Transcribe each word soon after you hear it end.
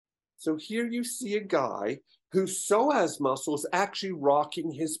So here you see a guy whose psoas muscle is actually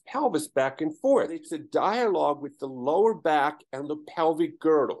rocking his pelvis back and forth. It's a dialogue with the lower back and the pelvic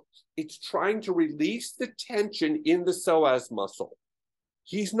girdle. It's trying to release the tension in the psoas muscle.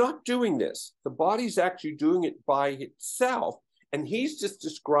 He's not doing this. The body's actually doing it by itself, and he's just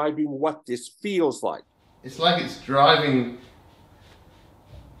describing what this feels like. It's like it's driving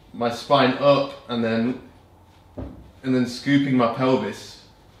my spine up and then scooping my pelvis.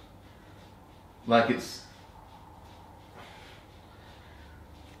 Like it's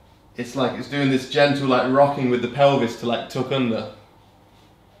like it's doing this gentle like rocking with the pelvis to like tuck under.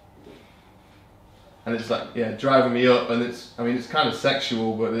 And it's like, yeah, driving me up, and it's kind of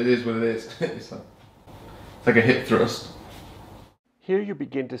sexual, but it is what it is. It's like a hip thrust. Here you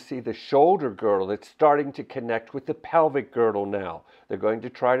begin to see the shoulder girdle. It's starting to connect with the pelvic girdle now. They're going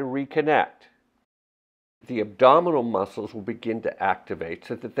to try to reconnect. The abdominal muscles will begin to activate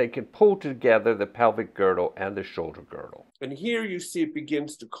so that they can pull together the pelvic girdle and the shoulder girdle. And here you see it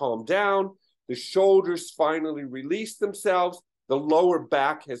begins to calm down. The shoulders finally release themselves. The lower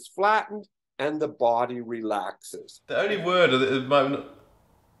back has flattened and the body relaxes. The only word at the moment,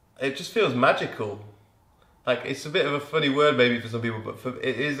 it just feels magical. Like, it's a bit of a funny word maybe for some people, but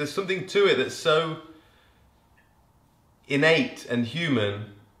there's something to it that's so innate and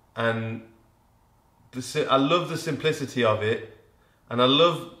human, and I love the simplicity of it, and I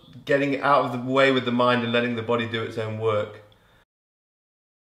love getting out of the way with the mind and letting the body do its own work.